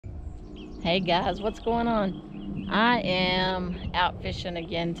Hey guys, what's going on? I am out fishing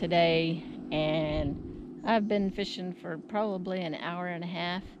again today, and I've been fishing for probably an hour and a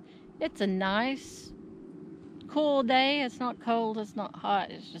half. It's a nice, cool day. It's not cold, it's not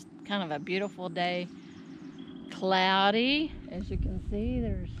hot. It's just kind of a beautiful day. Cloudy, as you can see,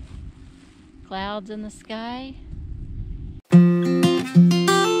 there's clouds in the sky.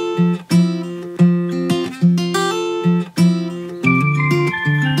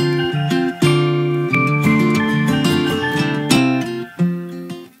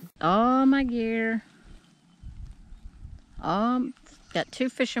 All my gear. Got 2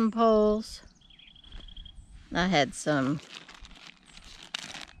 fishing poles. I had some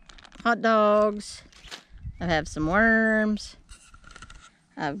hot dogs. I have some worms.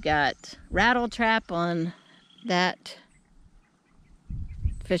 I've got rattle trap on that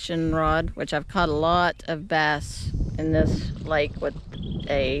fishing rod, which I've caught a lot of bass in this lake with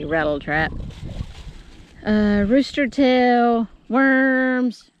a rattle trap. Rooster tail,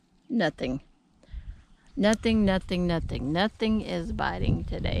 worms, nothing. Nothing is biting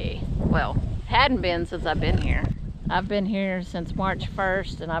today. Well, hadn't been since I've been here. I've been here since March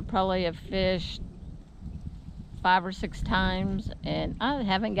 1st, and I probably have fished 5 or 6 times, and I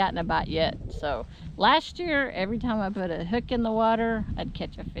haven't gotten a bite yet. So last year, every time I put a hook in the water, I'd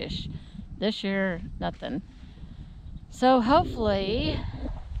catch a fish. This year, nothing. So hopefully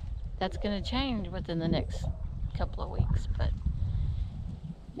that's gonna change within the next couple of weeks, but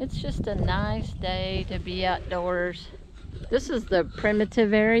it's just a nice day to be outdoors. This is the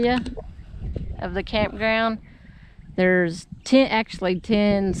primitive area of the campground. There's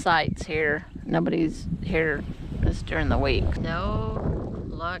 10 sites here. Nobody's here just during the week. No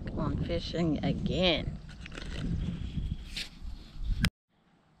luck on fishing again.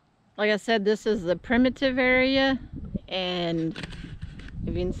 Like I said, this is the primitive area, and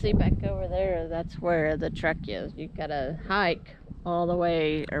if you can see back over there, that's where the truck is. You've got to hike all the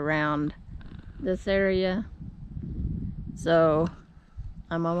way around this area. So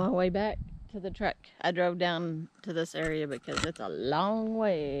I'm on my way back to the truck. I drove down to this area because it's a long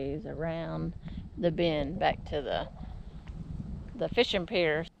ways around the bend back to the fishing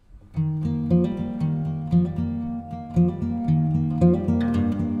pier.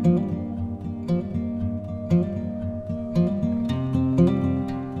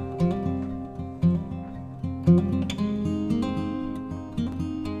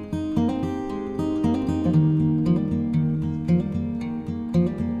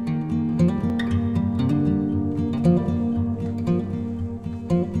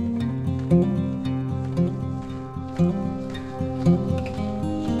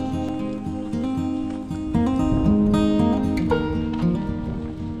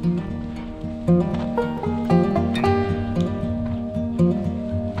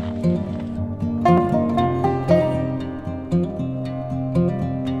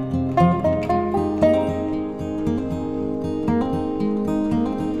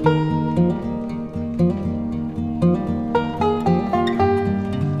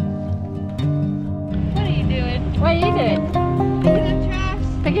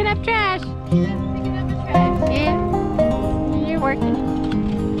 Picking up trash. Yeah, picking up the trash. Yeah. You're working.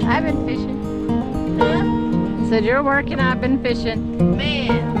 I've been fishing. Huh? Said you're working, I've been fishing.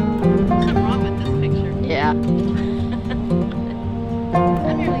 Man, something wrong with this picture. Yeah.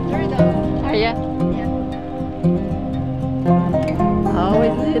 I'm nearly through though. Are ya? Yeah.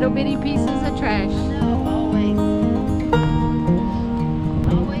 Always little bitty pieces of trash. No, always.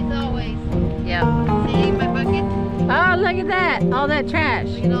 Always. Yeah. See my bucket? Oh, look at that. All that trash.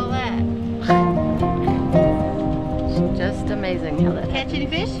 Look at all that. It's just amazing how that Catch any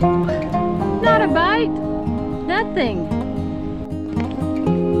fish? Not a bite. Nothing.